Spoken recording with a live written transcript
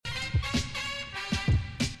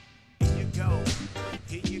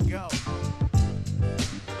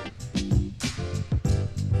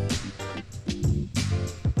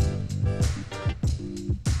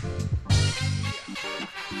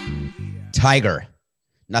Tiger.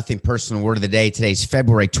 Nothing personal. Word of the day. Today's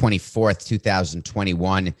February 24th,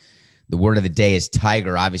 2021. The word of the day is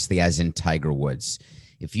Tiger, obviously as in Tiger Woods.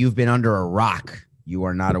 If you've been under a rock, you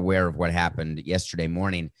are not aware of what happened yesterday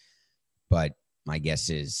morning. But my guess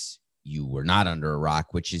is you were not under a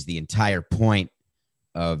rock, which is the entire point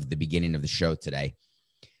of the beginning of the show today.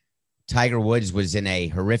 Tiger Woods was in a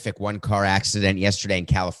horrific one-car accident yesterday in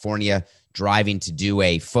California, driving to do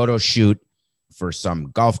a photo shoot for some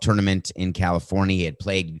golf tournament in California. He had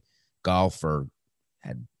played golf or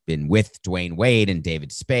had been with Dwayne Wade and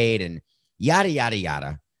David Spade and yada, yada,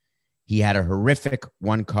 yada. He had a horrific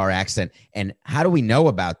one-car accident. And how do we know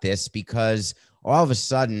about this? Because all of a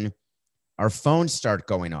sudden, our phones start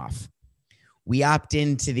going off. We opt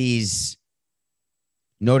into these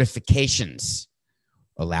notifications.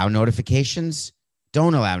 Allow notifications,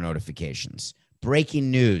 don't allow notifications. Breaking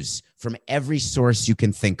news from every source you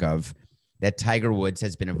can think of that Tiger Woods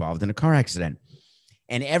has been involved in a car accident.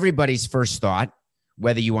 And everybody's first thought,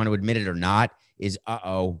 whether you want to admit it or not, is,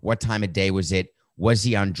 what time of day was it? Was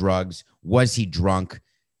he on drugs? Was he drunk?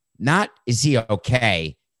 Not, is he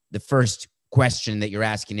okay? The first question that you're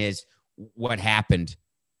asking is, what happened?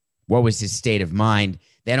 What was his state of mind?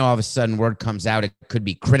 Then all of a sudden word comes out, it could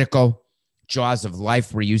be critical. Jaws of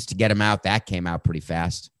life were used to get him out. That came out pretty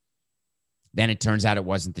fast. Then it turns out it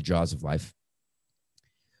wasn't the jaws of life.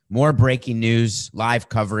 More breaking news, live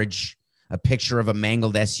coverage, a picture of a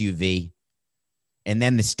mangled SUV. And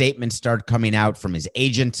then the statements start coming out from his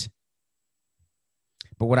agent.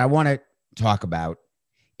 But what I want to talk about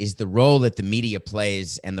is the role that the media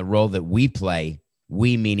plays and the role that we play,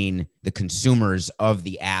 we meaning the consumers of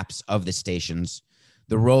the apps, of the stations,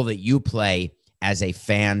 the role that you play as a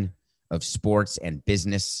fan of sports and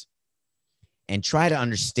business, and try to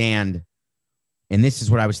understand. And this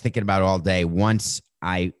is what I was thinking about all day. Once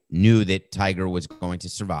I knew that Tiger was going to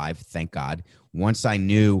survive, thank God. Once I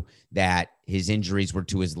knew that his injuries were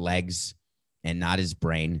to his legs and not his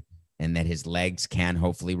brain, and that his legs can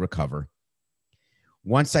hopefully recover.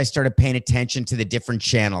 Once I started paying attention to the different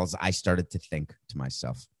channels, I started to think to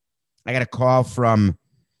myself, I got a call from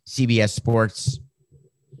CBS Sports.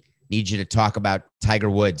 Need you to talk about Tiger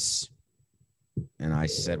Woods. And I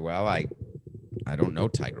said, well, I don't know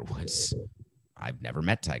Tiger Woods. I've never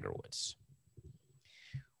met Tiger Woods.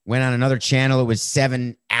 Went on another channel. It was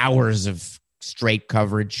 7 hours of straight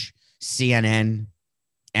coverage. CNN,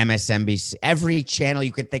 MSNBC, every channel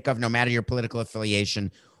you could think of, no matter your political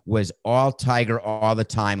affiliation, was all Tiger all the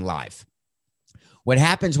time live. What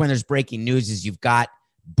happens when there's breaking news is you've got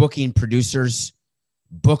booking producers,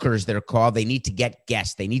 bookers that are called. They need to get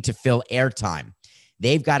guests. They need to fill airtime.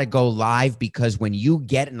 They've got to go live because when you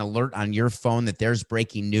get an alert on your phone that there's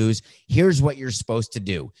breaking news, here's what you're supposed to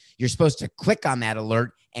do. You're supposed to click on that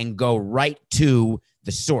alert and go right to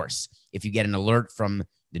the source. If you get an alert from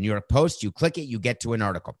the New York Post, you click it, you get to an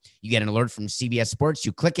article. You get an alert from CBS Sports,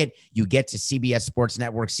 you click it, you get to CBS Sports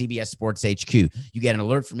Network, CBS Sports HQ. You get an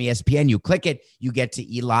alert from ESPN, you click it, you get to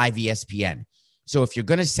eLive ESPN. So if you're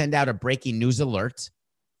going to send out a breaking news alert,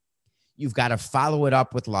 you've got to follow it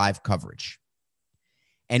up with live coverage.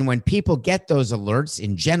 And when people get those alerts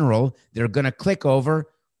in general, they're going to click over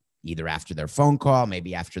either after their phone call,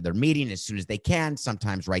 maybe after their meeting, as soon as they can,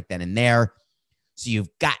 sometimes right then and there. So you've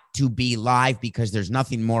got to be live because there's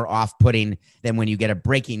nothing more off-putting than when you get a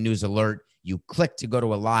breaking news alert, you click to go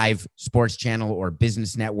to a live sports channel or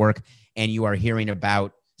business network, and you are hearing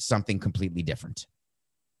about something completely different.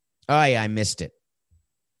 Oh, yeah, I missed it.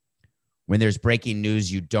 When there's breaking news,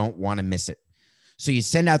 you don't want to miss it. So you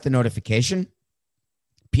send out the notification.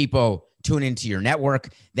 People tune into your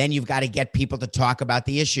network. Then you've got to get people to talk about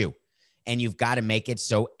the issue. And you've got to make it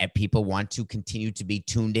so people want to continue to be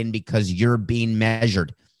tuned in because you're being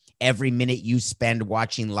measured. Every minute you spend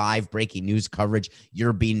watching live breaking news coverage,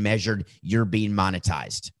 you're being measured, you're being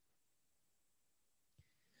monetized.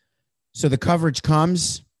 So the coverage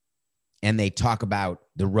comes and they talk about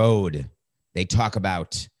the road. They talk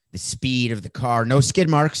about the speed of the car. No skid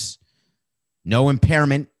marks, no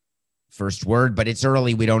impairment. First word, but it's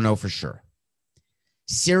early. We don't know for sure.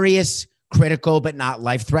 Serious, critical, but not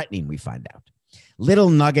life-threatening, we find out. Little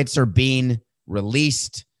nuggets are being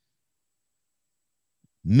released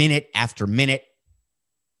minute after minute.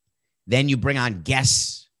 Then you bring on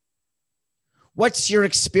guests. What's your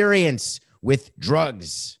experience with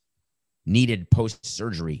drugs needed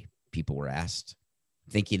post-surgery? People were asked,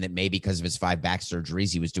 thinking that maybe because of his 5 back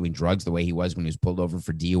surgeries, he was doing drugs the way he was when he was pulled over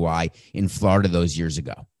for DUI in Florida those years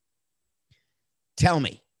ago. Tell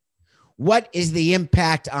me, what is the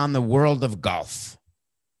impact on the world of golf?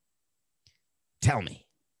 Tell me.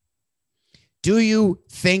 Do you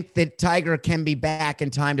think that Tiger can be back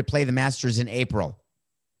in time to play the Masters in April?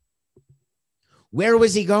 Where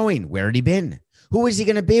was he going? Where had he been? Who was he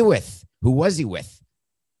going to be with? Who was he with?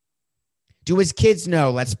 Do his kids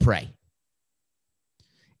know? Let's pray.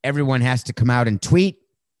 Everyone has to come out and tweet.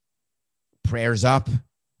 Prayers up.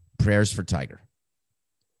 Prayers for Tiger.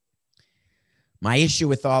 My issue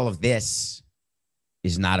with all of this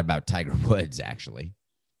is not about Tiger Woods, actually.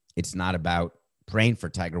 It's not about praying for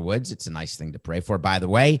Tiger Woods. It's a nice thing to pray for. By the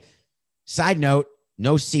way, side note,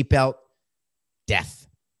 no seatbelt, death.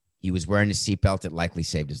 He was wearing a seatbelt. It likely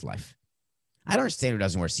saved his life. I don't understand who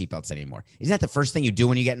doesn't wear seatbelts anymore. Isn't that the first thing you do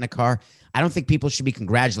when you get in a car? I don't think people should be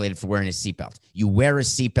congratulated for wearing a seatbelt. You wear a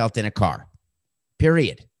seatbelt in a car,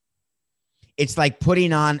 period. It's like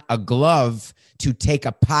putting on a glove to take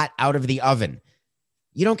a pot out of the oven.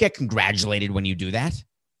 You don't get congratulated when you do that.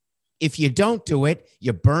 If you don't do it,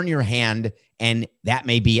 you burn your hand, and that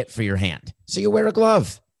may be it for your hand. So you wear a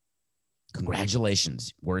glove.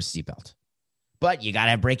 Congratulations, wear a seatbelt. But you got to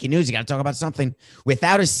have breaking news. You got to talk about something.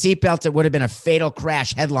 Without a seatbelt, it would have been a fatal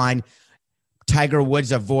crash. Headline, Tiger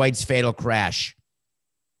Woods avoids fatal crash.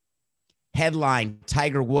 Headline,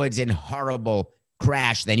 Tiger Woods in horrible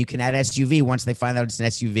crash. Then you can add SUV once they find out it's an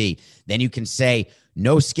SUV. Then you can say,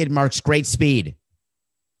 no skid marks, great speed.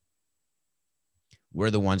 We're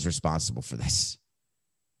the ones responsible for this.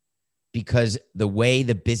 Because the way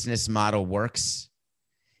the business model works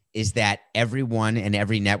is that everyone and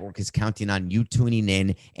every network is counting on you tuning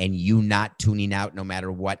in and you not tuning out no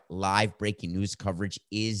matter what. Live breaking news coverage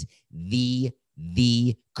is the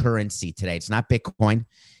currency today. It's not Bitcoin.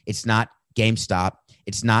 It's not GameStop.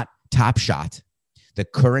 It's not Top Shot. The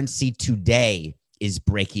currency today is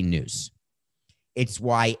breaking news. It's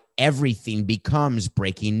why everything becomes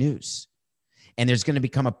breaking news. And there's going to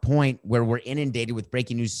become a point where we're inundated with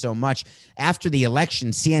breaking news so much. After the election,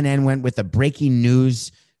 CNN went with a breaking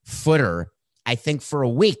news footer, I think, for a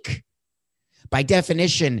week. By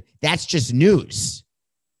definition, that's just news.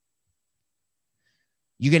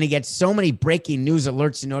 You're going to get so many breaking news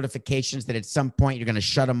alerts and notifications that at some point you're going to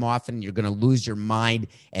shut them off and you're going to lose your mind.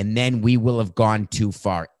 And then we will have gone too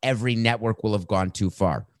far. Every network will have gone too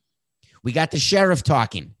far. We got the sheriff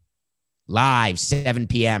talking live, 7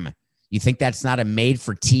 p.m. You think that's not a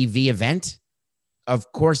made-for-TV event?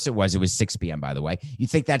 Of course it was. It was 6 p.m., by the way. You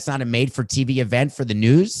think that's not a made-for-TV event for the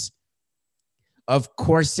news? Of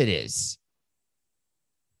course it is.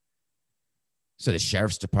 So the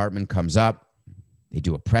sheriff's department comes up. They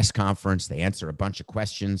do a press conference. They answer a bunch of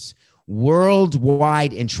questions.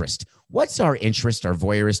 Worldwide interest. What's our interest, our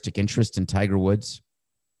voyeuristic interest in Tiger Woods?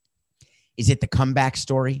 Is it the comeback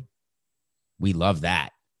story? We love that.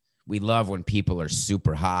 We love when people are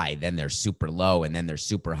super high, then they're super low, and then they're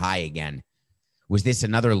super high again. Was this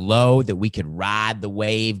another low that we could ride the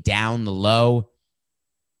wave down the low?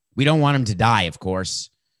 We don't want him to die, of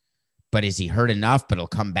course. But is he hurt enough? But he'll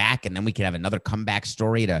come back, and then we could have another comeback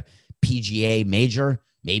story at a PGA major,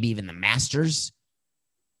 maybe even the Masters.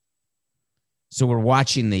 So we're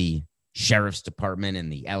watching the sheriff's department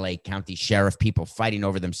and the LA County sheriff, people fighting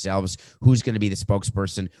over themselves. Who's going to be the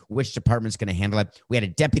spokesperson? Which department's going to handle it? We had a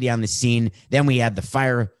deputy on the scene. Then we had the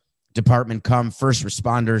fire department come, first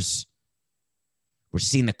responders. We're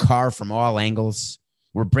seeing the car from all angles.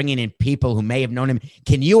 We're bringing in people who may have known him.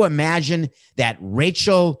 Can you imagine that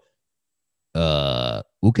Rachel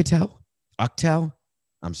Uchitel?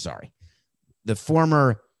 I'm sorry. The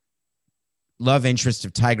former love interest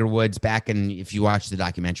of Tiger Woods back in, if you watch the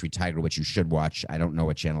documentary Tiger, which you should watch. I don't know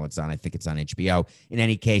what channel it's on. I think it's on HBO. In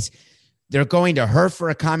any case, they're going to her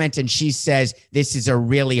for a comment, and she says, this is a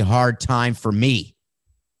really hard time for me.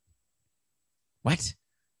 What?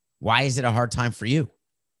 Why is it a hard time for you?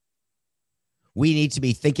 We need to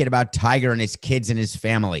be thinking about Tiger and his kids and his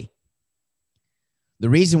family. The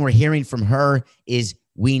reason we're hearing from her is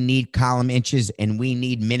we need column inches and we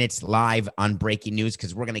need minutes live on breaking news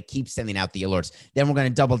because we're going to keep sending out the alerts. Then we're going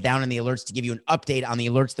to double down on the alerts to give you an update on the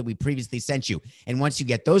alerts that we previously sent you. And once you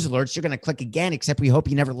get those alerts, you're going to click again, except we hope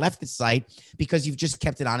you never left the site because you've just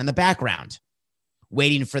kept it on in the background,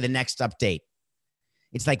 waiting for the next update.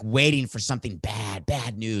 It's like waiting for something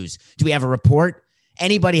bad news. Do we have a report?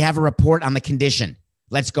 Anybody have a report on the condition?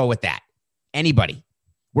 Let's go with that. Anybody?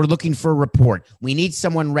 We're looking for a report. We need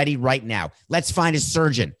someone ready right now. Let's find a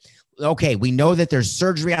surgeon. Okay, we know that there's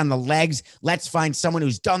surgery on the legs. Let's find someone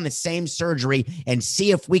who's done the same surgery and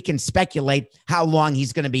see if we can speculate how long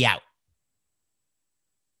he's going to be out.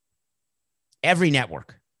 Every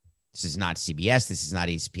network. This is not CBS. This is not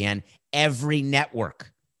ESPN. Every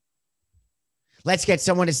network. Let's get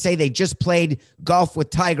someone to say they just played golf with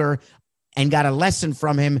Tiger and got a lesson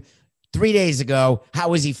from him 3 days ago.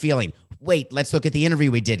 How is he feeling? Wait, let's look at the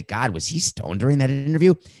interview we did. God, was he stoned during that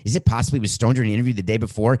interview? Is it possible he was stoned during the interview the day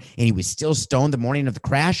before and he was still stoned the morning of the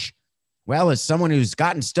crash? Well, as someone who's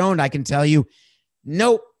gotten stoned, I can tell you,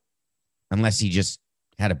 nope. Unless he just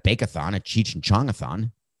had a bake-a-thon, a Cheech and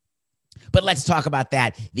Chong-a-thon. But let's talk about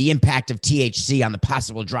that, the impact of THC on the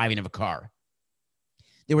possible driving of a car.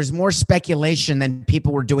 There was more speculation than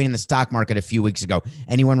people were doing in the stock market a few weeks ago.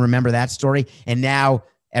 Anyone remember that story? And now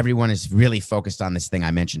everyone is really focused on this thing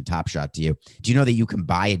I mentioned, Top Shot, to you. Do you know that you can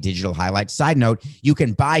buy a digital highlight? Side note, you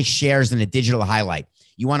can buy shares in a digital highlight.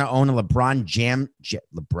 You want to own a LeBron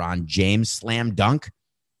James slam dunk?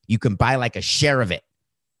 You can buy like a share of it.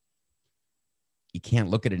 You can't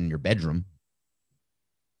look at it in your bedroom.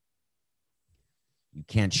 You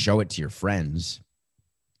can't show it to your friends.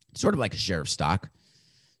 It's sort of like a share of stock.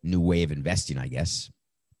 New way of investing, I guess.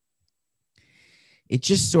 It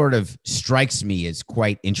just sort of strikes me as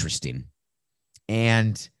quite interesting.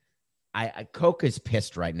 And Coke is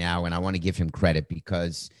pissed right now, and I want to give him credit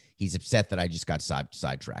because he's upset that I just got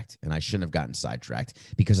sidetracked, and I shouldn't have gotten sidetracked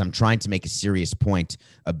because I'm trying to make a serious point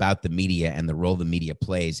about the media and the role the media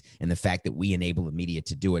plays and the fact that we enable the media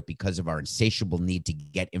to do it because of our insatiable need to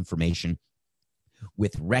get information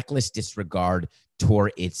with reckless disregard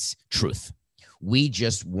toward its truth. We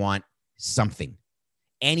just want something,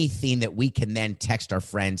 anything that we can then text our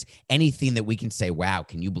friends, anything that we can say, wow,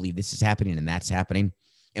 can you believe this is happening and that's happening?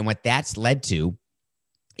 And what that's led to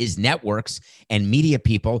is networks and media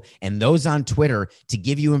people and those on Twitter to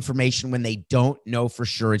give you information when they don't know for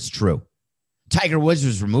sure it's true. Tiger Woods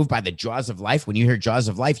was removed by the jaws of life. When you hear jaws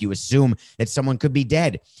of life, you assume that someone could be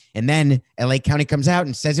dead. And then LA County comes out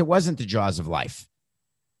and says it wasn't the jaws of life.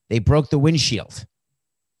 They broke the windshield.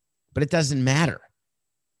 But it doesn't matter.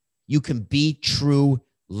 You can be true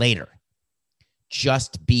later.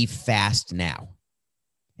 Just be fast now.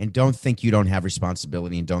 And don't think you don't have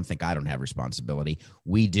responsibility, and don't think I don't have responsibility.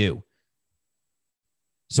 We do.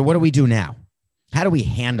 So what do we do now? How do we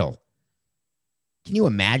handle? Can you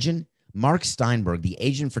imagine? Mark Steinberg, the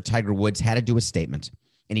agent for Tiger Woods, had to do a statement.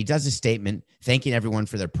 And he does a statement thanking everyone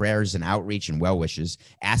for their prayers and outreach and well wishes,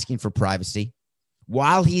 asking for privacy.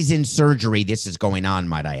 While he's in surgery, this is going on,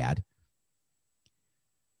 might I add.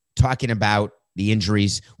 Talking about the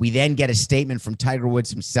injuries. We then get a statement from Tiger Woods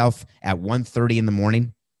himself at 1:30 in the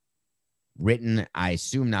morning. Written, I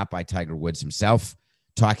assume, not by Tiger Woods himself,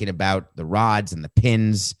 talking about the rods and the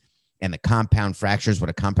pins and the compound fractures. What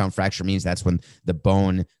a compound fracture means, that's when the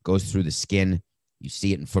bone goes through the skin. You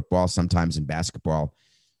see it in football, sometimes in basketball.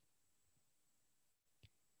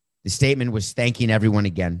 The statement was thanking everyone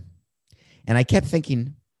again. And I kept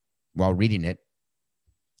thinking while reading it,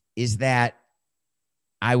 is that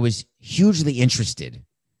I was hugely interested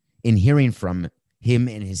in hearing from him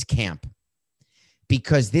and his camp,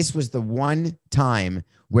 because this was the one time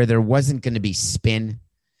where there wasn't going to be spin.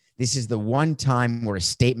 This is the one time where a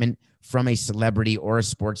statement from a celebrity or a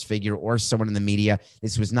sports figure or someone in the media,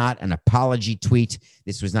 this was not an apology tweet.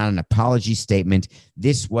 This was not an apology statement.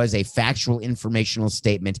 This was a factual informational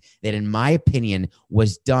statement that, in my opinion,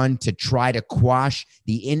 was done to try to quash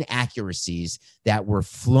the inaccuracies that were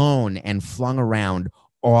flown and flung around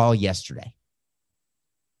all yesterday.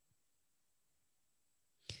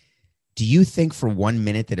 Do you think for 1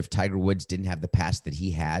 minute that if Tiger Woods didn't have the past that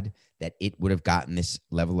he had, that it would have gotten this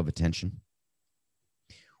level of attention?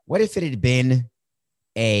 What if it had been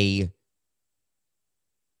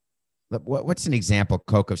what's an example,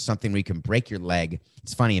 Coke, of something where you can break your leg?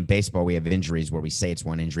 It's funny, in baseball, we have injuries where we say it's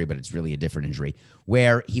one injury, but it's really a different injury,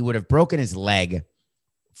 where he would have broken his leg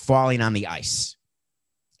falling on the ice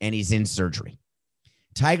and he's in surgery.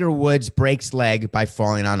 Tiger Woods breaks leg by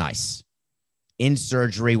falling on ice. In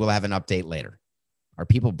surgery, we'll have an update later. Are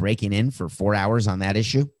people breaking in for 4 hours on that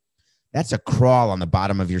issue? That's a crawl on the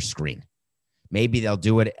bottom of your screen. Maybe they'll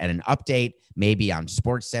do it at an update, maybe on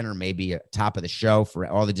SportsCenter, maybe at top of the show for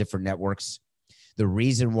all the different networks. The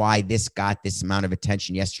reason why this got this amount of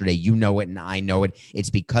attention yesterday, you know it and I know it, it's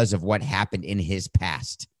because of what happened in his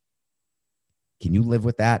past. Can you live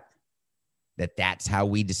with that? That's how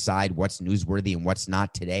we decide what's newsworthy and what's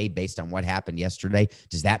not today based on what happened yesterday?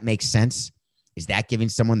 Does that make sense? Is that giving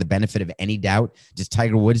someone the benefit of any doubt? Does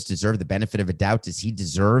Tiger Woods deserve the benefit of a doubt? Does he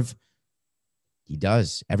deserve? He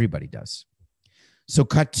does. Everybody does. So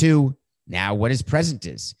cut to now what his present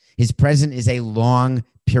is. His present is a long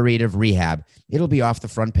period of rehab. It'll be off the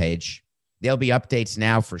front page. There'll be updates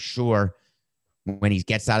now for sure. When he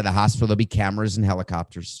gets out of the hospital, there'll be cameras and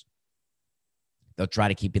helicopters. They'll try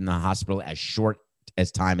to keep him in the hospital as short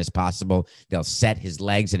as time as possible. They'll set his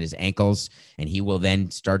legs and his ankles, and he will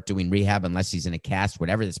then start doing rehab unless he's in a cast,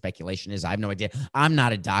 whatever the speculation is. I have no idea. I'm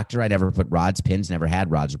not a doctor. I never put rods, pins, never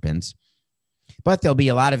had rods or pins. But there'll be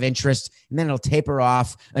a lot of interest, and then it'll taper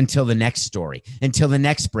off until the next story, until the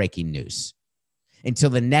next breaking news, until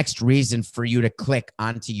the next reason for you to click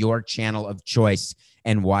onto your channel of choice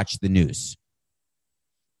and watch the news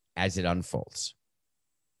as it unfolds.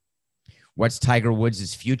 What's Tiger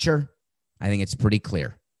Woods' future? I think it's pretty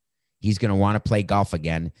clear. He's going to want to play golf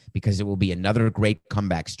again because it will be another great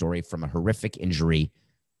comeback story from a horrific injury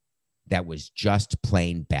that was just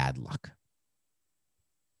plain bad luck.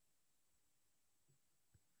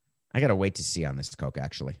 I got to wait to see on this, Coke,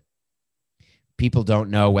 actually. People don't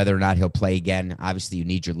know whether or not he'll play again. Obviously, you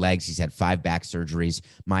need your legs. He's had 5 back surgeries.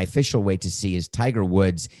 My official wait to see is Tiger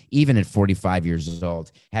Woods, even at 45 years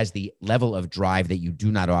old, has the level of drive that you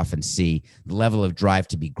do not often see, the level of drive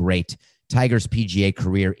to be great. Tiger's PGA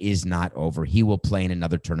career is not over. He will play in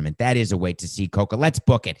another tournament. That is a wait to see, Coca. Let's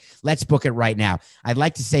book it. Let's book it right now. I'd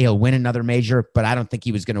like to say he'll win another major, but I don't think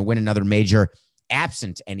he was going to win another major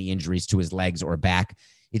absent any injuries to his legs or back.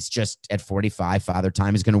 It's just at 45, Father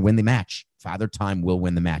Time is going to win the match. Father Time will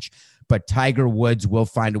win the match. But Tiger Woods will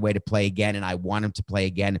find a way to play again, and I want him to play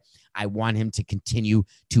again. I want him to continue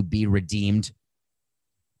to be redeemed.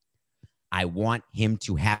 I want him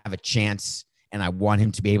to have a chance, and I want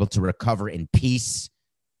him to be able to recover in peace.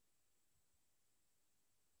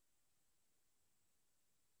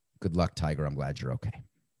 Good luck, Tiger. I'm glad you're okay.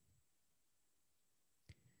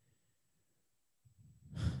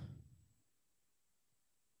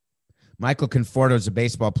 Michael Conforto is a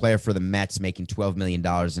baseball player for the Mets, making $12 million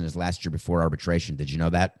in his last year before arbitration. Did you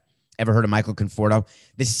know that? Ever heard of Michael Conforto?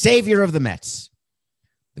 The savior of the Mets.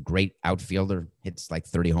 The great outfielder, hits like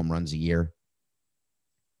 30 home runs a year.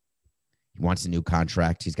 He wants a new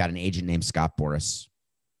contract. He's got an agent named Scott Boras.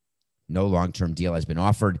 No long-term deal has been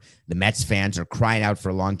offered. The Mets fans are crying out for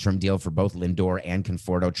a long-term deal for both Lindor and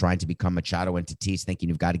Conforto, trying to become Machado and Tatis, thinking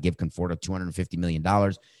you've got to give Conforto $250 million,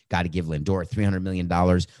 got to give Lindor $300 million.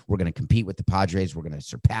 We're going to compete with the Padres. We're going to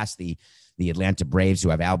surpass the Atlanta Braves, who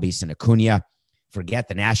have Albies and Acuna. Forget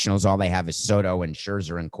the Nationals. All they have is Soto and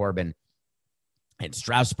Scherzer and Corbin and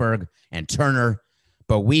Strasburg and Turner.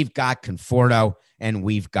 But we've got Conforto and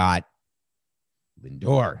we've got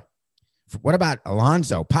Lindor. What about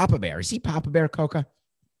Alonso? Papa Bear. Is he Papa Bear, Coca?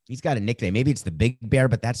 He's got a nickname. Maybe it's the Big Bear,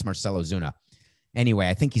 but that's Marcelo Zuna. Anyway,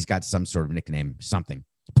 I think he's got some sort of nickname, something.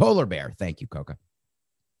 Polar Bear. Thank you, Coca.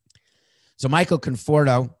 So Michael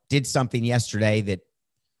Conforto did something yesterday that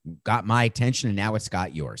got my attention, and now it's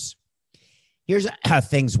got yours. Here's how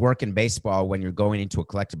things work in baseball when you're going into a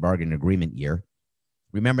collective bargaining agreement year.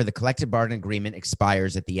 Remember, the collective bargaining agreement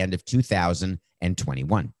expires at the end of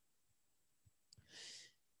 2021.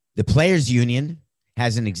 The Players Union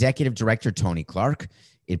has an executive director, Tony Clark.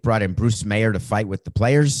 It brought in Bruce Mayer to fight with the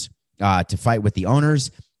players, to fight with the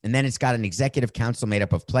owners. And then it's got an executive council made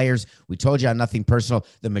up of players. We told you on Nothing Personal,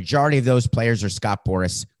 the majority of those players are Scott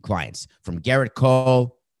Boras clients, from Garrett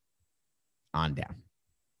Cole on down.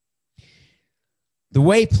 The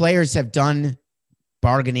way players have done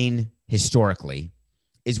bargaining historically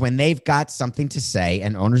is when they've got something to say,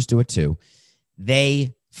 and owners do it too,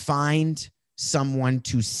 they find someone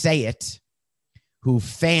to say it who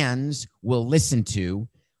fans will listen to,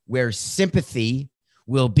 where sympathy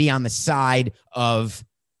will be on the side of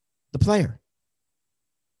the player.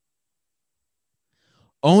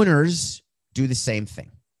 Owners do the same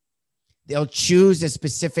thing. They'll choose a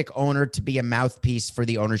specific owner to be a mouthpiece for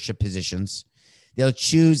the ownership positions. They'll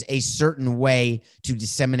choose a certain way to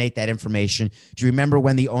disseminate that information. Do you remember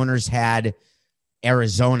when the owners had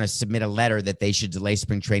Arizona submit a letter that they should delay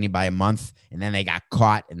spring training by a month, and then they got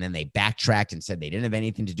caught, and then they backtracked and said they didn't have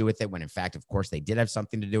anything to do with it, when in fact, of course, they did have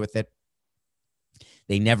something to do with it?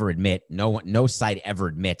 They never admit, no side ever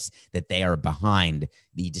admits that they are behind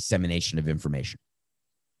the dissemination of information.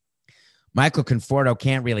 Michael Conforto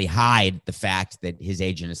can't really hide the fact that his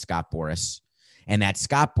agent is Scott Boras, and that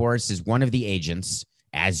Scott Boras is one of the agents,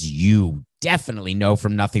 as you definitely know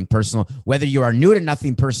from Nothing Personal, whether you are new to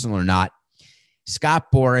Nothing Personal or not.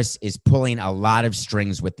 Scott Boras is pulling a lot of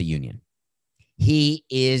strings with the union. He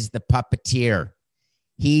is the puppeteer.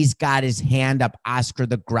 He's got his hand up Oscar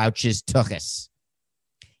the Grouch's tuchus.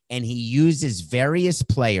 And he uses various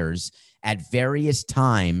players at various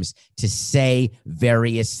times to say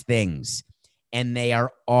various things. And they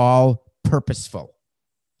are all purposeful.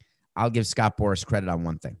 I'll give Scott Boras credit on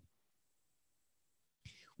one thing.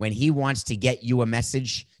 When he wants to get you a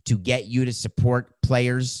message, to get you to support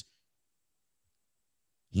players,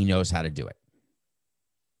 he knows how to do it.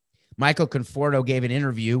 Michael Conforto gave an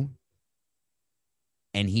interview,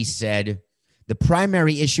 and he said, the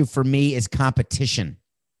primary issue for me is competition.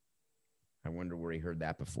 I wonder where he heard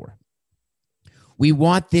that before. We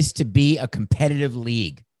want this to be a competitive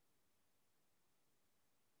league.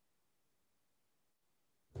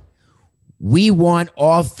 We want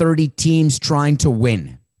all 30 teams trying to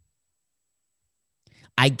win.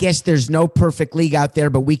 I guess there's no perfect league out there,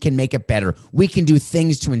 but we can make it better. We can do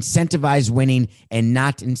things to incentivize winning and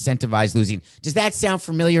not incentivize losing. Does that sound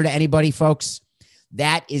familiar to anybody, folks?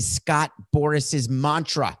 That is Scott Boras's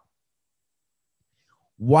mantra.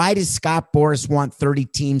 Why does Scott Boras want 30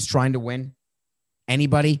 teams trying to win?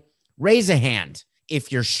 Anybody? Raise a hand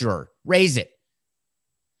if you're sure. Raise it.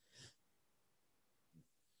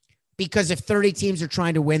 Because if 30 teams are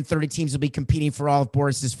trying to win, 30 teams will be competing for all of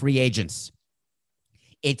Boras's free agents.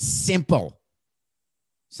 It's simple.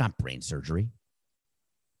 It's not brain surgery.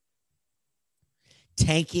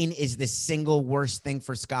 Tanking is the single worst thing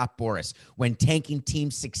for Scott Boras. When tanking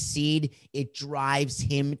teams succeed, it drives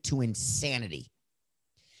him to insanity.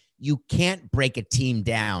 You can't break a team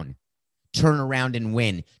down, turn around and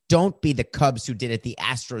win. Don't be the Cubs who did it, the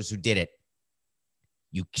Astros who did it.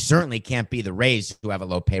 You certainly can't be the Rays who have a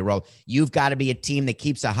low payroll. You've got to be a team that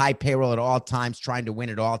keeps a high payroll at all times, trying to win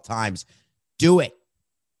at all times. Do it.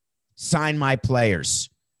 Sign my players.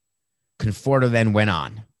 Conforto then went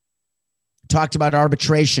on. Talked about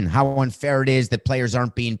arbitration, how unfair it is that players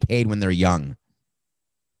aren't being paid when they're young.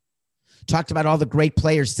 Talked about all the great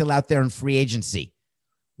players still out there in free agency.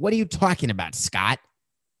 What are you talking about, Scott?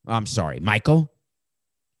 I'm sorry, Michael?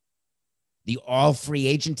 The all free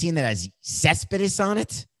agent team that has Cespedes on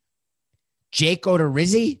it? Jake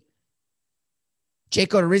Odorizzi? Jake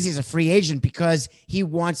Odorizzi is a free agent because he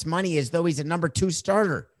wants money as though he's a number 2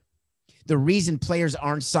 starter. The reason players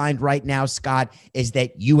aren't signed right now, Scott, is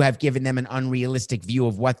that you have given them an unrealistic view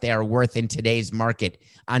of what they are worth in today's market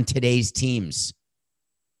on today's teams.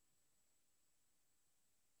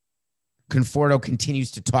 Conforto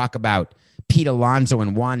continues to talk about Pete Alonso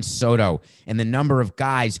and Juan Soto and the number of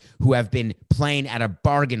guys who have been playing at a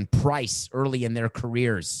bargain price early in their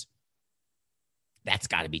careers. That's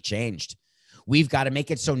got to be changed. We've got to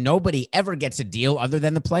make it so nobody ever gets a deal other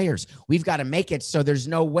than the players. We've got to make it so there's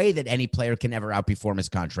no way that any player can ever outperform his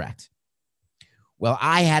contract. Well,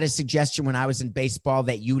 I had a suggestion when I was in baseball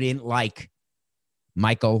that you didn't like.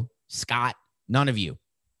 Michael, Scott, none of you.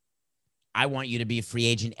 I want you to be a free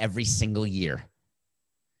agent every single year.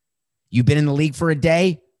 You've been in the league for a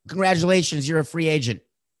day? Congratulations, you're a free agent.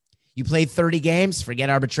 You played 30 games? Forget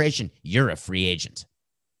arbitration. You're a free agent.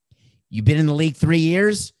 You've been in the league 3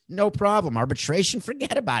 years? No problem. Arbitration,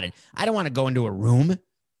 forget about it. I don't want to go into a room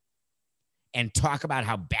and talk about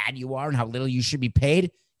how bad you are and how little you should be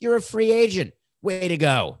paid. You're a free agent. Way to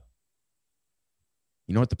go.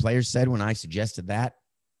 You know what the players said when I suggested that?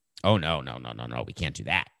 Oh, no. We can't do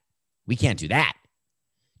that. We can't do that.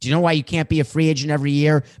 Do you know why you can't be a free agent every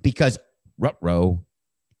year? Because, ruh-roh,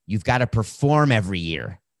 you've got to perform every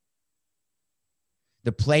year.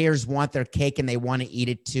 The players want their cake and they want to eat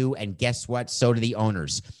it too. And guess what? So do the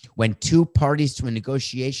owners. When two parties to a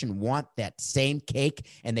negotiation want that same cake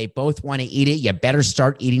and they both want to eat it, you better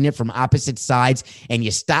start eating it from opposite sides and you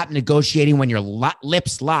stop negotiating when your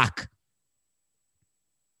lips lock.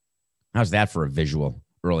 How's that for a visual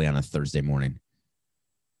early on a Thursday morning?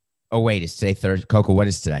 Oh, wait, is today Thursday? Coco, what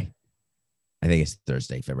is today? I think it's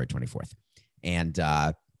Thursday, February 24th. And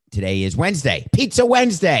today is Wednesday, Pizza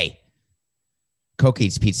Wednesday. Coco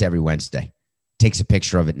eats pizza every Wednesday, takes a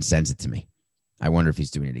picture of it and sends it to me. I wonder if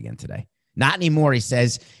he's doing it again today. Not anymore. He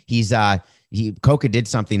says Coco did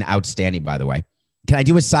something outstanding, by the way. Can I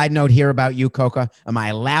do a side note here about you, Coco? Am I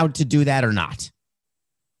allowed to do that or not?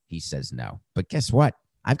 He says no. But guess what?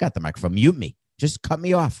 I've got the microphone. Mute me. Just cut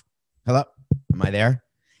me off. Hello? Am I there?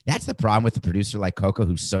 That's the problem with a producer like Coco,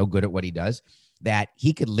 who's so good at what he does, that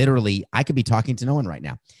he could literally, I could be talking to no one right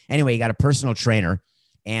now. Anyway, he got a personal trainer,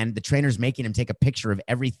 and the trainer's making him take a picture of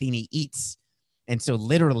everything he eats. And so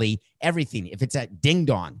literally everything, if it's at Ding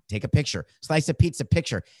Dong, take a picture. Slice of pizza,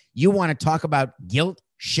 picture. You want to talk about guilt,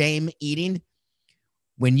 shame, eating?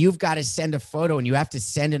 When you've got to send a photo and you have to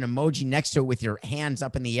send an emoji next to it with your hands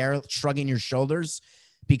up in the air, shrugging your shoulders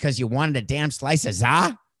because you wanted a damn slice of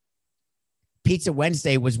za? Pizza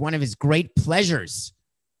Wednesday was one of his great pleasures.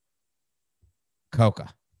 Coco,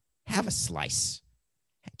 have a slice.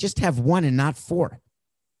 Just have one and not four.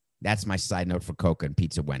 That's my side note for Coco and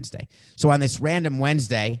Pizza Wednesday. So on this random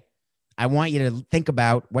Wednesday, I want you to think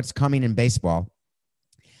about what's coming in baseball.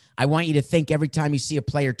 I want you to think every time you see a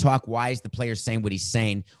player talk, why is the player saying what he's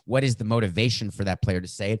saying? What is the motivation for that player to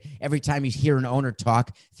say it? Every time you hear an owner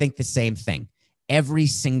talk, think the same thing. Every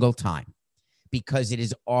single time. Because it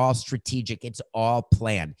is all strategic. It's all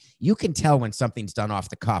planned. You can tell when something's done off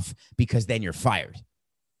the cuff because then you're fired.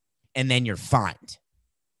 And then you're fined.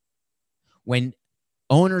 When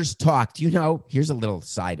owners talk, here's a little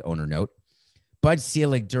side owner note. Bud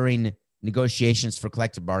Selig, during negotiations for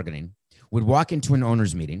collective bargaining, would walk into an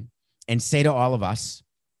owners meeting and say to all of us,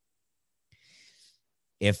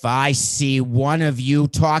 if I see one of you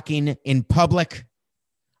talking in public,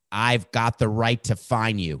 I've got the right to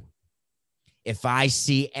fine you. If I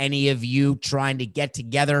see any of you trying to get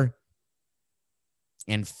together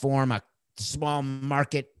and form a small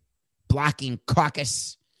market blocking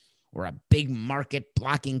caucus or a big market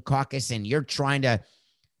blocking caucus, and you're trying to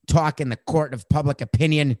talk in the court of public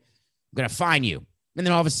opinion, I'm going to fine you. And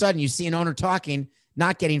then all of a sudden you see an owner talking,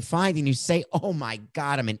 not getting fined, and you say, oh my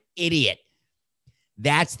God, I'm an idiot.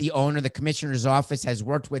 That's the owner the commissioner's office has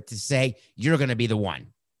worked with to say, you're going to be the one.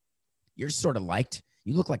 You're sort of liked.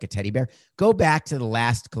 You look like a teddy bear. Go back to the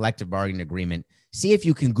last collective bargaining agreement. See if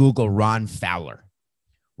you can Google Ron Fowler.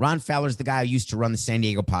 Ron Fowler is the guy who used to run the San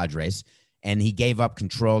Diego Padres, and he gave up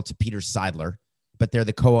control to Peter Seidler, but they're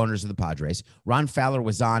the co-owners of the Padres. Ron Fowler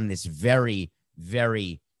was on this very,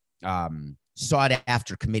 very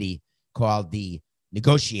sought-after committee called the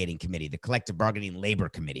Negotiating Committee. The Collective Bargaining Labor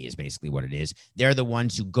Committee is basically what it is. They're the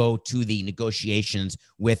ones who go to the negotiations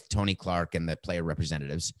with Tony Clark and the player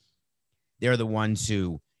representatives. They're the ones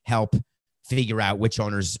who help figure out which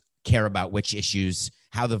owners care about which issues,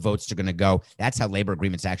 how the votes are going to go. That's how labor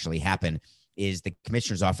agreements actually happen, is the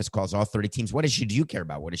commissioner's office calls all 30 teams. What issue do you care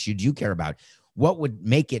about? What issue do you care about? What would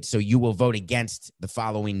make it so you will vote against the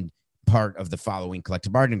following part of the following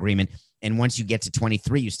collective bargaining agreement? And once you get to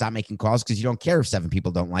 23, you stop making calls because you don't care if 7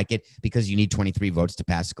 people don't like it, because you need 23 votes to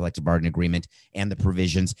pass a collective bargaining agreement and the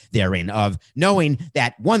provisions therein of, knowing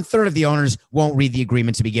that 1/3 of the owners won't read the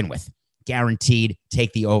agreement to begin with. Guaranteed,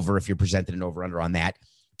 take the over if you're presented an over-under on that.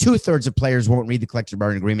 2/3 of players won't read the collective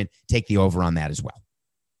bargaining agreement. Take the over on that as well.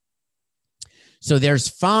 So there's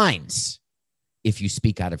fines if you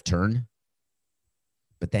speak out of turn.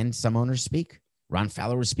 But then some owners speak. Ron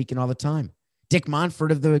Fowler was speaking all the time. Dick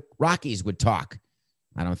Monfort of the Rockies would talk.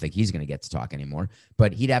 I don't think he's going to get to talk anymore,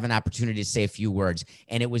 but he'd have an opportunity to say a few words.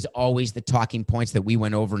 And it was always the talking points that we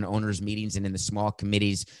went over in owners' meetings and in the small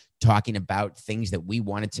committees, talking about things that we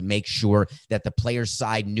wanted to make sure that the player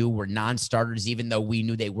side knew were non-starters, even though we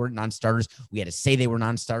knew they weren't non-starters. We had to say they were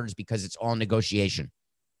non-starters because it's all negotiation.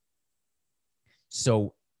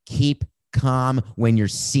 So keep calm when you're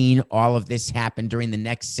seeing all of this happen during the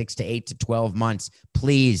next 6 to 8 to 12 months.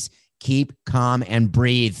 Please keep calm and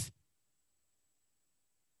breathe.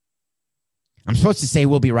 I'm supposed to say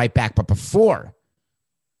we'll be right back, but before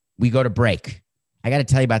we go to break, I got to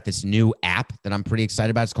tell you about this new app that I'm pretty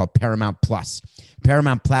excited about. It's called Paramount Plus.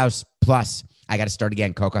 Paramount Plus. I got to start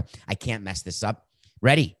again, Coca. I can't mess this up.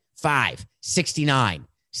 Ready? 5, 69,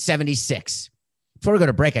 76. Before we go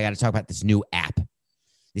to break, I got to talk about this new app,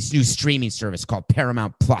 this new streaming service called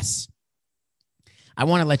Paramount Plus. I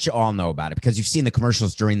want to let you all know about it because you've seen the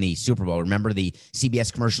commercials during the Super Bowl. Remember the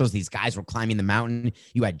CBS commercials? These guys were climbing the mountain.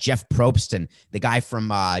 You had Jeff Probst and the guy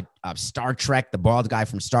from Star Trek, the bald guy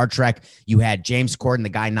from Star Trek. You had James Corden, the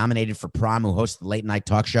guy nominated for prom who hosts the late night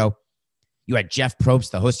talk show. You had Jeff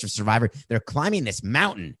Probst, the host of Survivor. They're climbing this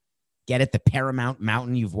mountain. Get it? The Paramount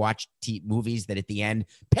Mountain. You've watched movies that at the end,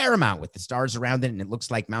 Paramount with the stars around it, and it looks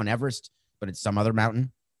like Mount Everest, but it's some other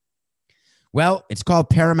mountain. Well, it's called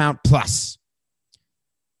Paramount Plus.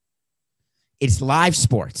 It's live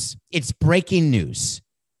sports. It's breaking news.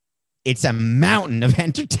 It's a mountain of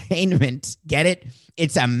entertainment. Get it?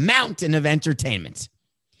 It's a mountain of entertainment.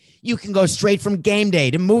 You can go straight from game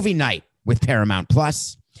day to movie night with Paramount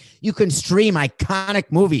Plus. You can stream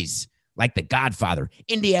iconic movies like The Godfather,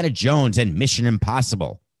 Indiana Jones, and Mission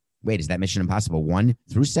Impossible. Wait, is that Mission Impossible 1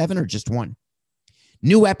 through 7 or just 1?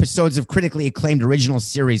 New episodes of critically acclaimed original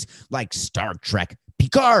series like Star Trek,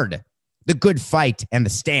 Picard, The Good Fight, and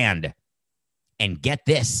The Stand. And get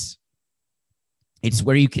this, it's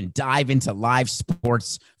where you can dive into live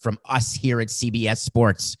sports from us here at CBS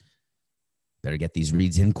Sports. Better get these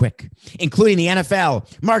reads in quick, including the NFL,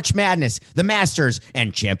 March Madness, the Masters,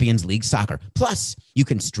 and Champions League soccer. Plus, you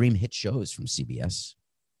can stream hit shows from CBS.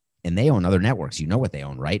 And they own other networks. You know what they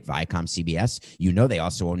own, right? Viacom, CBS. You know they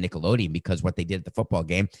also own Nickelodeon because what they did at the football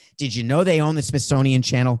game. Did you know they own the Smithsonian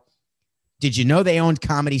Channel? Did you know they owned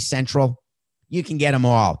Comedy Central? You can get them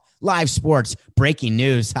all. Live sports, breaking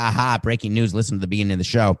news, breaking news. Listen to the beginning of the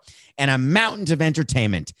show. And a mountain of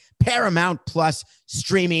entertainment. Paramount Plus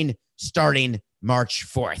streaming starting March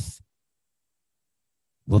 4th.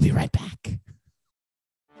 We'll be right back.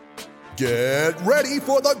 Get ready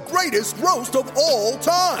for the greatest roast of all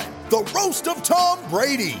time. The Roast of Tom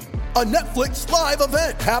Brady. A Netflix live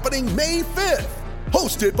event happening May 5th.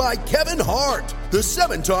 Hosted by Kevin Hart, the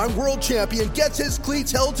 7-time world champion gets his cleats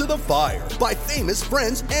held to the fire by famous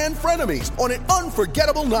friends and frenemies on an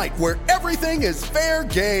unforgettable night where everything is fair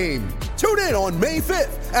game. Tune in on May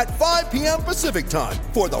 5th at 5 p.m. Pacific Time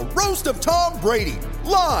for the Roast of Tom Brady,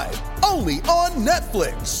 live only on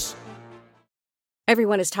Netflix.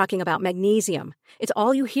 Everyone is talking about magnesium. It's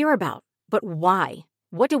all you hear about. But why?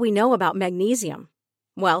 What do we know about magnesium?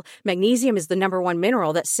 Well, magnesium is the number one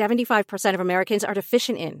mineral that 75% of Americans are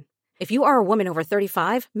deficient in. If you are a woman over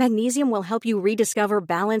 35, magnesium will help you rediscover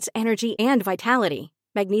balance, energy, and vitality.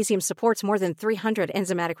 Magnesium supports more than 300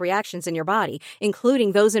 enzymatic reactions in your body,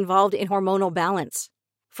 including those involved in hormonal balance.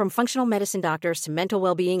 From functional medicine doctors to mental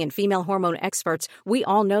well-being and female hormone experts, we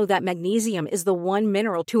all know that magnesium is the one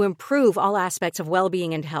mineral to improve all aspects of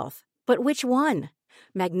well-being and health. But which one?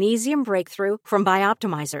 Magnesium Breakthrough from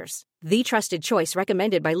Bioptimizers, the trusted choice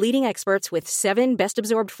recommended by leading experts with 7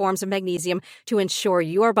 best-absorbed forms of magnesium to ensure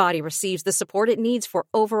your body receives the support it needs for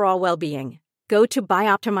overall well-being. Go to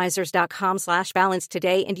bioptimizers.com/balance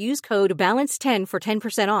today and use code BALANCE10 for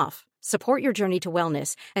 10% off. Support your journey to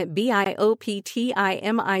wellness at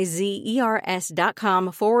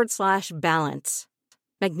bioptimizers.com/balance.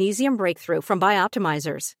 Magnesium Breakthrough from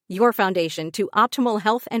Bioptimizers, your foundation to optimal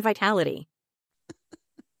health and vitality.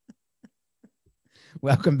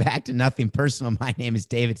 Welcome back to Nothing Personal. My name is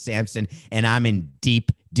David Sampson, and I'm in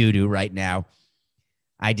deep doo-doo right now.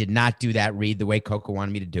 I did not do that read the way Coco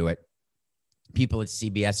wanted me to do it. People at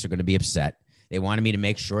CBS are going to be upset. They wanted me to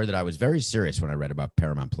make sure that I was very serious when I read about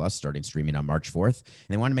Paramount Plus starting streaming on March 4th. And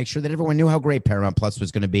they wanted to make sure that everyone knew how great Paramount Plus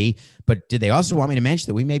was going to be. But did they also want me to mention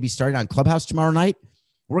that we may be starting on Clubhouse tomorrow night?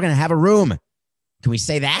 We're going to have a room. Can we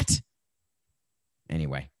say that?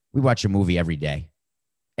 Anyway, we watch a movie every day,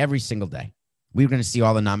 every single day. We're going to see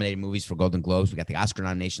all the nominated movies for Golden Globes. We got the Oscar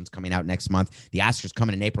nominations coming out next month. The Oscars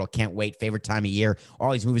coming in April. Can't wait. Favorite time of year.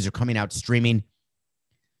 All these movies are coming out streaming.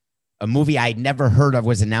 A movie I'd never heard of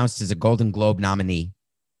was announced as a Golden Globe nominee.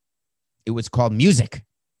 It was called Music,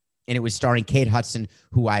 and it was starring Kate Hudson,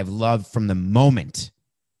 who I've loved from the moment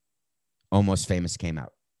Almost Famous came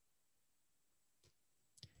out.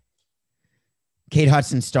 Kate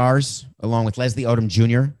Hudson stars, along with Leslie Odom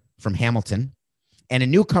Jr. from Hamilton, and a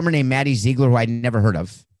newcomer named Maddie Ziegler, who I'd never heard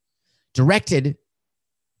of, directed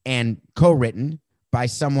and co-written by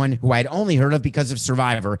someone who I'd only heard of because of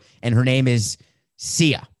Survivor, and her name is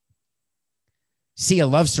Sia. Sia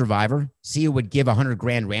loves Survivor. Sia would give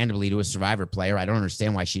 $100,000 randomly to a Survivor player. I don't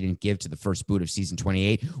understand why she didn't give to the first boot of season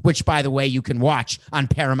 28, which, by the way, you can watch on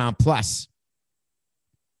Paramount Plus.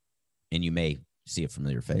 And you may see a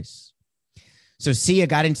familiar face. So Sia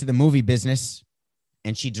got into the movie business,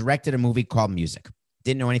 and she directed a movie called Music.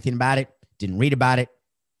 Didn't know anything about it. Didn't read about it.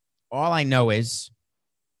 All I know is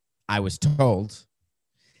I was told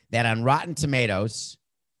that on Rotten Tomatoes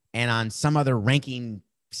and on some other ranking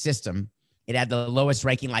system, it had the lowest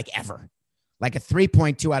ranking like ever, like a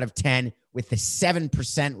 3.2 out of 10 with the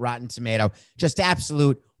 7% Rotten Tomato, just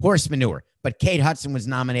absolute horse manure. But Kate Hudson was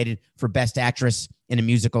nominated for Best Actress in a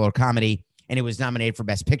Musical or Comedy, and it was nominated for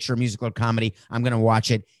Best Picture, Musical or Comedy. I'm going to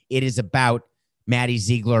watch it. It is about Maddie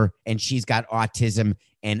Ziegler, and she's got autism,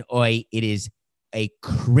 and it is a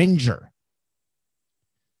cringer.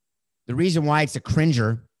 The reason why it's a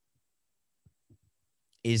cringer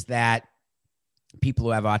is that people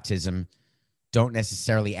who have autism don't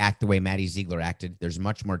necessarily act the way Maddie Ziegler acted. There's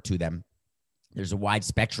much more to them. There's a wide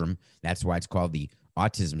spectrum. That's why it's called the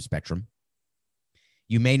autism spectrum.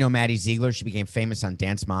 You may know Maddie Ziegler. She became famous on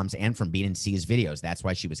Dance Moms and from being in Sia's videos. That's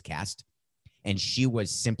why she was cast. And she was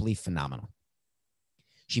simply phenomenal.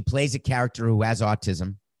 She plays a character who has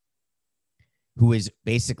autism, who is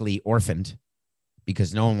basically orphaned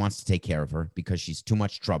because no one wants to take care of her because she's too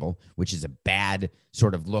much trouble, which is a bad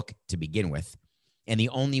sort of look to begin with. And the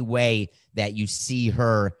only way that you see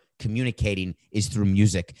her communicating is through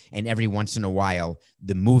music. And every once in a while,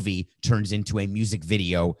 the movie turns into a music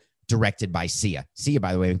video directed by Sia. Sia,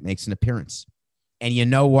 by the way, makes an appearance. And you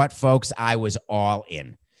know what, folks? I was all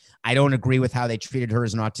in. I don't agree with how they treated her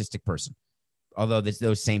as an autistic person. Although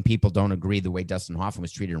those same people don't agree the way Dustin Hoffman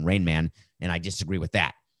was treated in Rain Man, and I disagree with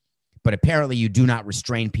that. But apparently you do not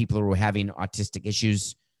restrain people who are having autistic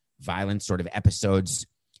issues, violent sort of episodes.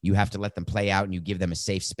 You have to let them play out and you give them a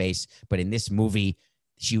safe space. But in this movie,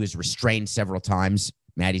 she was restrained several times.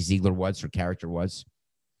 Maddie Ziegler was, her character was.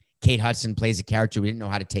 Kate Hudson plays a character who didn't know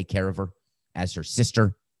how to take care of her as her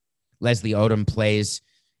sister. Leslie Odom plays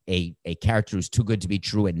a character who's too good to be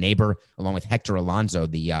true, a neighbor, along with Hector Alonso,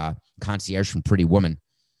 the concierge from Pretty Woman.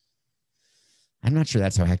 I'm not sure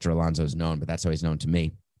that's how Hector Alonso is known, but that's how he's known to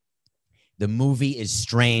me. The movie is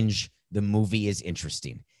strange. The movie is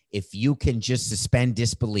interesting. If you can just suspend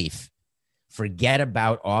disbelief, forget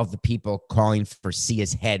about all the people calling for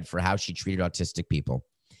Sia's head for how she treated autistic people,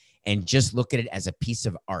 and just look at it as a piece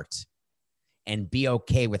of art and be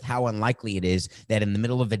okay with how unlikely it is that in the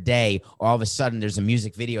middle of a day, all of a sudden there's a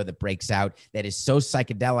music video that breaks out that is so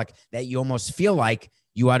psychedelic that you almost feel like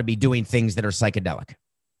you ought to be doing things that are psychedelic.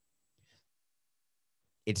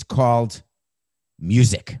 It's called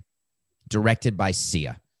Music, directed by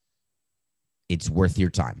Sia. It's worth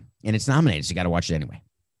your time. And it's nominated, so you got to watch it anyway.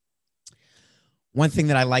 One thing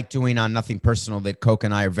that I like doing on Nothing Personal that Coke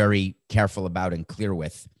and I are very careful about and clear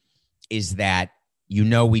with is that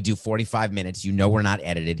we do 45 minutes. We're not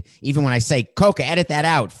edited. Even when I say, Coca, edit that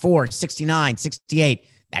out, 4, 69, 68,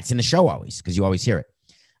 that's in the show always because you always hear it.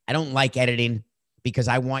 I don't like editing because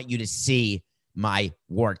I want you to see my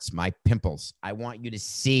warts, my pimples. I want you to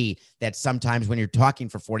see that sometimes when you're talking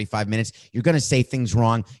for 45 minutes, you're going to say things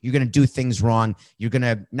wrong. You're going to do things wrong. You're going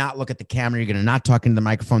to not look at the camera. You're going to not talk into the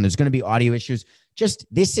microphone. There's going to be audio issues.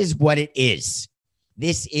 This is what it is.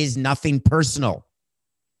 This is nothing personal.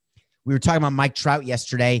 We were talking about Mike Trout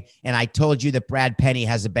yesterday, and I told you that Brad Penny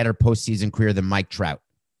has a better postseason career than Mike Trout.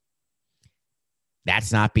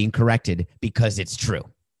 That's not being corrected because it's true.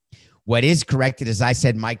 What is corrected is I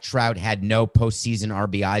said Mike Trout had no postseason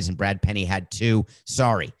RBIs and Brad Penny had 2.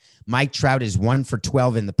 Sorry. Mike Trout is 1 for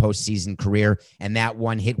 12 in the postseason career, and that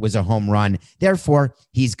one hit was a home run. Therefore,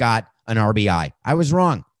 he's got an RBI. I was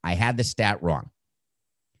wrong. I had the stat wrong.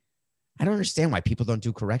 I don't understand why people don't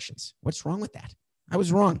do corrections. What's wrong with that? I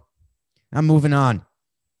was wrong. I'm moving on.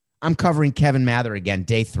 I'm covering Kevin Mather again,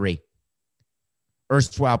 day 3.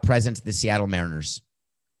 Erstwhile president of the Seattle Mariners.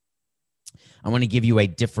 I want to give you a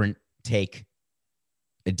different take,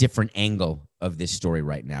 a different angle of this story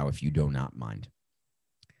right now, if you do not mind.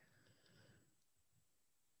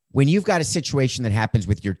 When you've got a situation that happens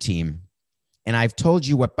with your team, and I've told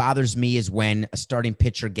you what bothers me is when a starting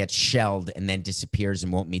pitcher gets shelled and then disappears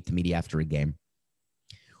and won't meet the media after a game.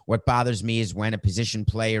 What bothers me is when a position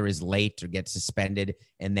player is late or gets suspended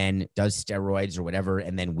and then does steroids or whatever,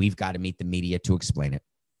 and then we've got to meet the media to explain it.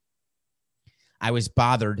 I was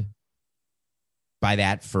bothered by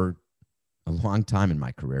that for a long time in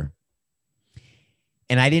my career.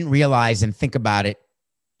 And I didn't realize and think about it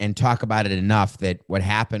and talk about it enough that what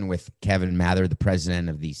happened with Kevin Mather, the president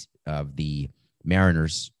of the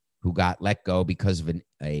Mariners, who got let go because of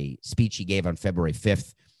a speech he gave on February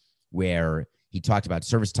 5th, where he talked about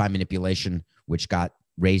service time manipulation, which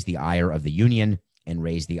raised the ire of the union and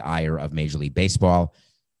raised the ire of Major League Baseball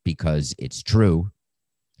because it's true.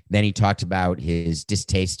 Then he talked about his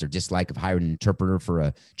distaste or dislike of hiring an interpreter for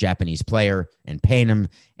a Japanese player and paying him,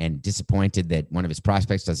 and disappointed that one of his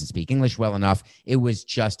prospects doesn't speak English well enough. It was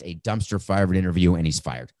just a dumpster fire of an interview, and he's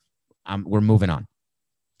fired. We're moving on.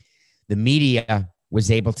 The media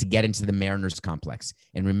was able to get into the Mariners complex.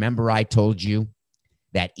 And remember, I told you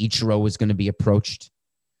that Ichiro was going to be approached,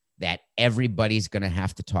 that everybody's going to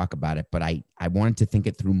have to talk about it. But I wanted to think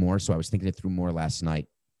it through more, so I was thinking it through more last night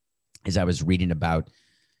as I was reading about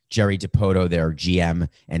Jerry Dipoto, their GM,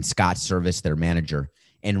 and Scott Service, their manager,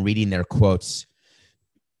 and reading their quotes.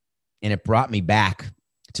 And it brought me back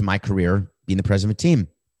to my career being the president of a team,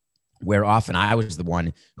 where often I was the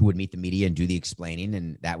one who would meet the media and do the explaining,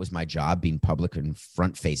 and that was my job, being public and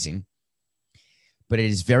front-facing. But it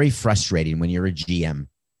is very frustrating when you're a GM,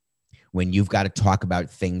 when you've got to talk about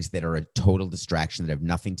things that are a total distraction that have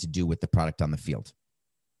nothing to do with the product on the field.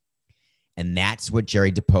 And that's what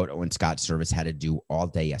Jerry Dipoto and Scott Service had to do all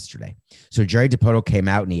day yesterday. So Jerry Dipoto came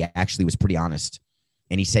out and he actually was pretty honest.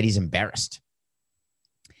 And he said he's embarrassed.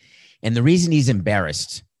 And the reason he's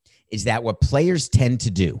embarrassed is that what players tend to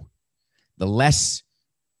do, the less,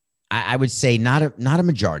 I would say not a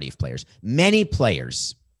majority of players, many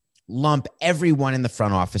players lump everyone in the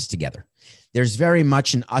front office together. There's very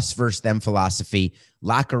much an us versus them philosophy,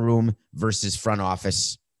 locker room versus front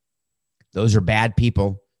office. Those are bad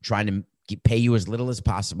people trying to pay you as little as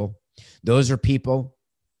possible. Those are people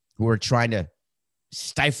who are trying to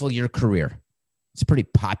stifle your career. It's a pretty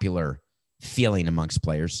popular feeling amongst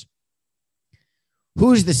players.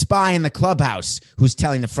 Who's the spy in the clubhouse who's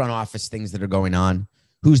telling the front office things that are going on?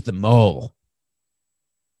 Who's the mole?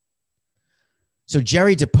 So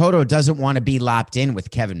Jerry Dipoto doesn't want to be lopped in with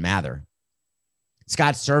Kevin Mather.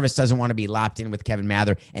 Scott Service doesn't want to be lopped in with Kevin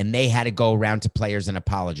Mather, and they had to go around to players and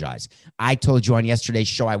apologize. I told you on yesterday's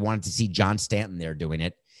show I wanted to see John Stanton there doing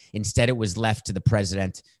it. Instead, it was left to the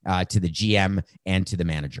president, to the GM, and to the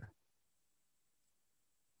manager.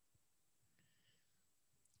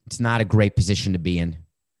 It's not a great position to be in.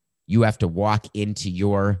 You have to walk into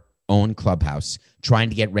your own clubhouse, trying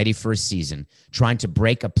to get ready for a season, trying to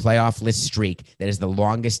break a playoff list streak that is the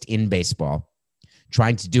longest in baseball,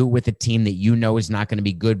 trying to do it with a team that you know is not going to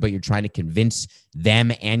be good, but you're trying to convince them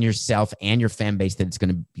and yourself and your fan base that it's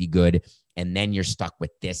going to be good. And then you're stuck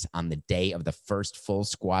with this on the day of the first full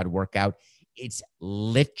squad workout. It's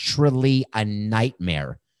literally a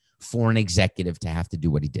nightmare for an executive to have to do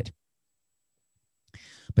what he did.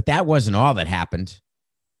 But that wasn't all that happened.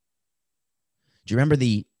 Do you remember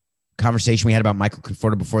the conversation we had about Michael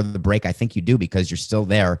Conforto before the break? I think you do, because you're still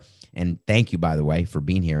there. And thank you, by the way, for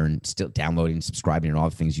being here and still downloading and subscribing and all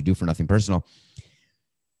the things you do for Nothing Personal.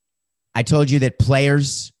 I told you that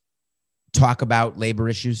players talk about labor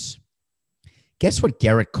issues. Guess what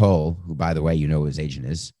Garrett Cole, who, by the way, you know who his agent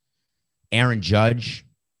is, Aaron Judge,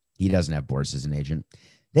 he doesn't have Boris as an agent.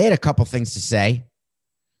 They had a couple things to say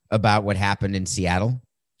about what happened in Seattle,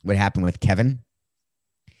 what happened with Kevin,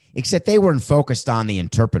 except they weren't focused on the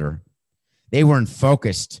interpreter. They weren't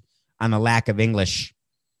focused on the lack of English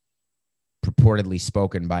purportedly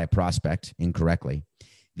spoken by a prospect incorrectly.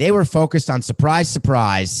 They were focused on, surprise,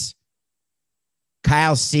 surprise,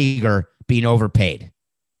 Kyle Seager being overpaid.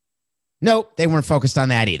 Nope, they weren't focused on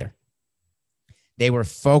that either. They were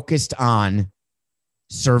focused on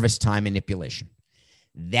service time manipulation.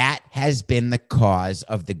 That has been the cause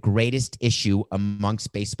of the greatest issue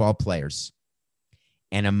amongst baseball players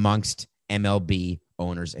and amongst MLB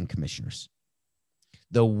owners and commissioners.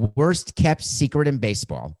 The worst kept secret in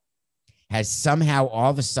baseball has somehow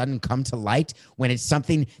all of a sudden come to light when it's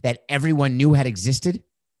something that everyone knew had existed.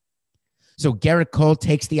 So Garrett Cole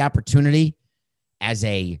takes the opportunity as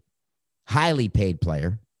a highly paid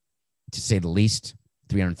player, to say the least,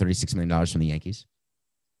 $336 million from the Yankees,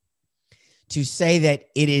 to say that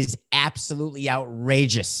it is absolutely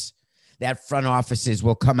outrageous that front offices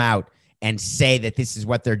will come out and say that this is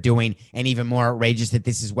what they're doing, and even more outrageous that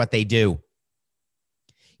this is what they do.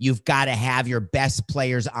 You've got to have your best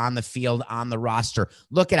players on the field, on the roster.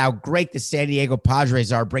 Look at how great the San Diego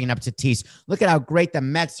Padres are bringing up Tatis. Look at how great the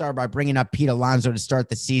Mets are by bringing up Pete Alonso to start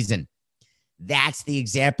the season. That's the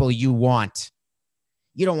example you want.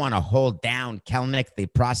 You don't want to hold down Kelenic, the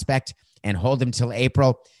prospect, and hold him till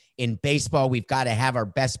April. In baseball, we've got to have our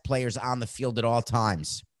best players on the field at all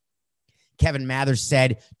times. Kevin Mathers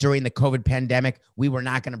said during the COVID pandemic, we were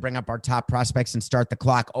not going to bring up our top prospects and start the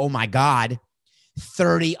clock. Oh, my God.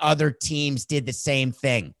 30 other teams did the same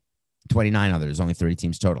thing. 29 others, only 30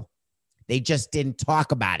 teams total. They just didn't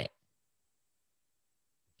talk about it.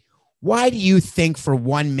 Why do you think for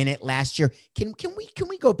 1 minute last year, can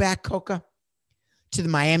we go back, Coca, to the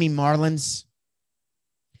Miami Marlins?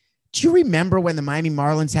 Do you remember when the Miami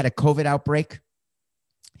Marlins had a COVID outbreak?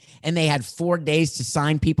 And they had 4 days to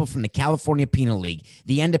sign people from the California Penal League,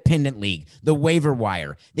 the Independent League, the waiver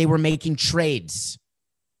wire. They were making trades.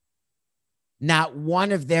 Not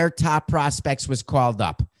one of their top prospects was called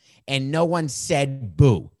up, and no one said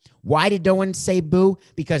boo. Why did no one say boo?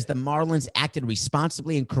 Because the Marlins acted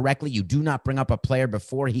responsibly and correctly. You do not bring up a player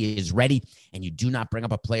before he is ready, and you do not bring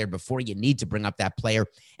up a player before you need to bring up that player.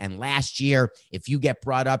 And last year, if you get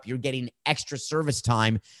brought up, you're getting extra service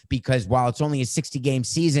time, because while it's only a 60-game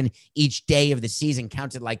season, each day of the season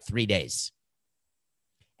counted like 3 days.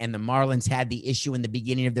 And the Marlins had the issue in the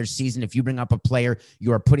beginning of their season. If you bring up a player,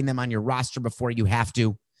 you are putting them on your roster before you have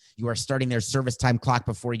to. You are starting their service time clock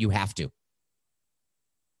before you have to.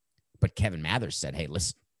 But Kevin Mathers said, hey,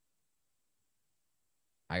 listen,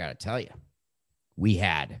 I got to tell you, we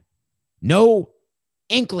had no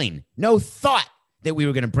inkling, no thought that we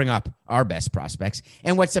were going to bring up our best prospects.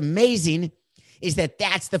 And what's amazing is that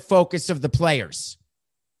that's the focus of the players.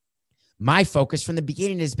 My focus from the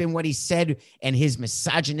beginning has been what he said and his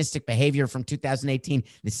misogynistic behavior from 2018,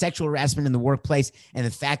 the sexual harassment in the workplace, and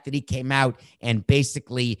the fact that he came out and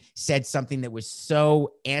basically said something that was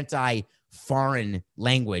so anti-foreign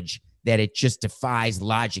language that it just defies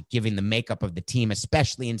logic, given the makeup of the team,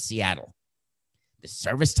 especially in Seattle. The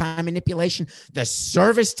service time manipulation,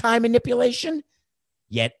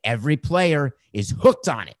 yet every player is hooked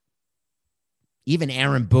on it. Even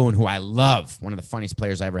Aaron Boone, who I love, one of the funniest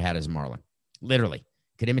players I ever had as a Marlin, literally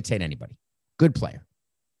could imitate anybody. Good player,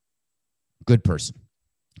 good person,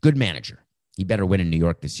 good manager. He better win in New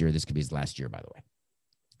York this year. This could be his last year, by the way.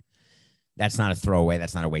 That's not a throwaway.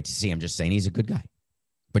 That's not a wait to see. I'm just saying he's a good guy.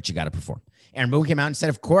 But you got to perform. Aaron Boone came out and said,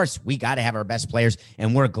 of course, we got to have our best players,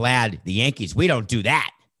 and we're glad the Yankees, we don't do that.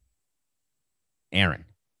 Aaron,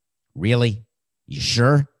 really? You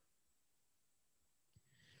sure?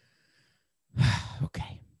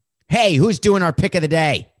 Okay. Hey, who's doing our pick of the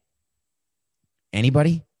day?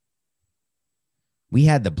 Anybody? We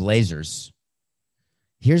had the Blazers.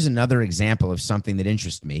 Here's another example of something that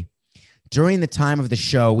interests me. During the time of the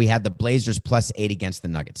show, we had the Blazers +8 against the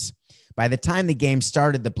Nuggets. By the time the game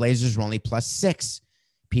started, the Blazers were only +6.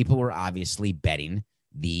 People were obviously betting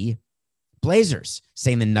the Blazers,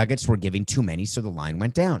 saying the Nuggets were giving too many, so the line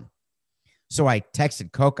went down. So I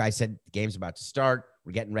texted Coke. I said, the game's about to start.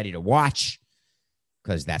 We're getting ready to watch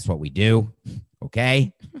because that's what we do.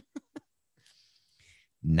 Okay.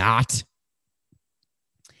 Not.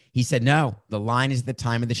 He said, no, the line is the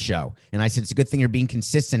time of the show. And I said, it's a good thing you're being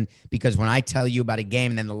consistent because when I tell you about a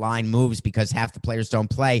game and then the line moves because half the players don't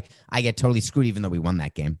play, I get totally screwed even though we won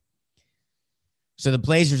that game. So the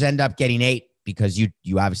Blazers end up getting 8 because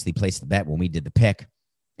you obviously placed the bet when we did the pick.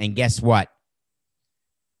 And guess what?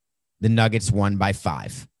 The Nuggets won by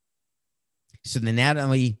 5. So they not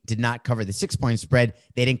only did not cover the 6-point spread,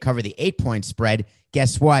 they didn't cover the 8-point spread.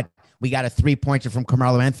 Guess what? We got a 3-pointer from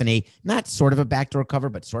Carmelo Anthony, not sort of a backdoor cover,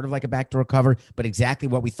 but sort of like a backdoor cover, but exactly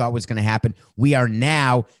what we thought was going to happen. We are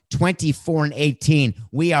now 24-18.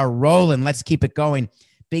 We are rolling. Let's keep it going.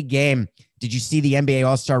 Big game. Did you see the NBA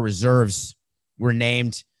All-Star reserves were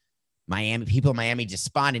named? Miami, people in Miami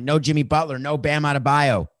despondent. No Jimmy Butler, no Bam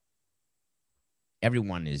Adebayo.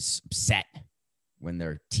 Everyone is upset when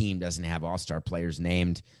their team doesn't have all-star players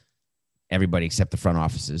named. Everybody except the front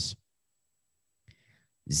offices.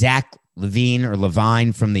 Zach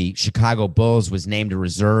Levine from the Chicago Bulls was named a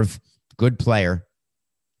reserve. Good player.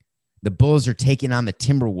 The Bulls are taking on the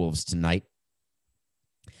Timberwolves tonight.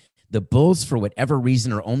 The Bulls, for whatever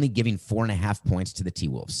reason, are only giving 4.5 points to the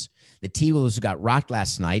T-Wolves. The T-Wolves who got rocked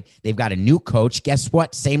last night, they've got a new coach. Guess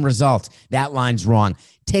what? Same result. That line's wrong.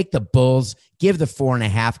 Take the Bulls, give the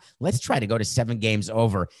 4.5. Let's try to go to 7 games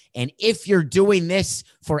over. And if you're doing this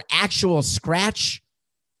for actual scratch,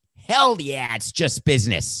 hell yeah, it's just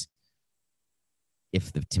business.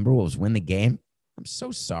 If the Timberwolves win the game, I'm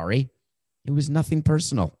so sorry. It was nothing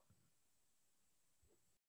personal.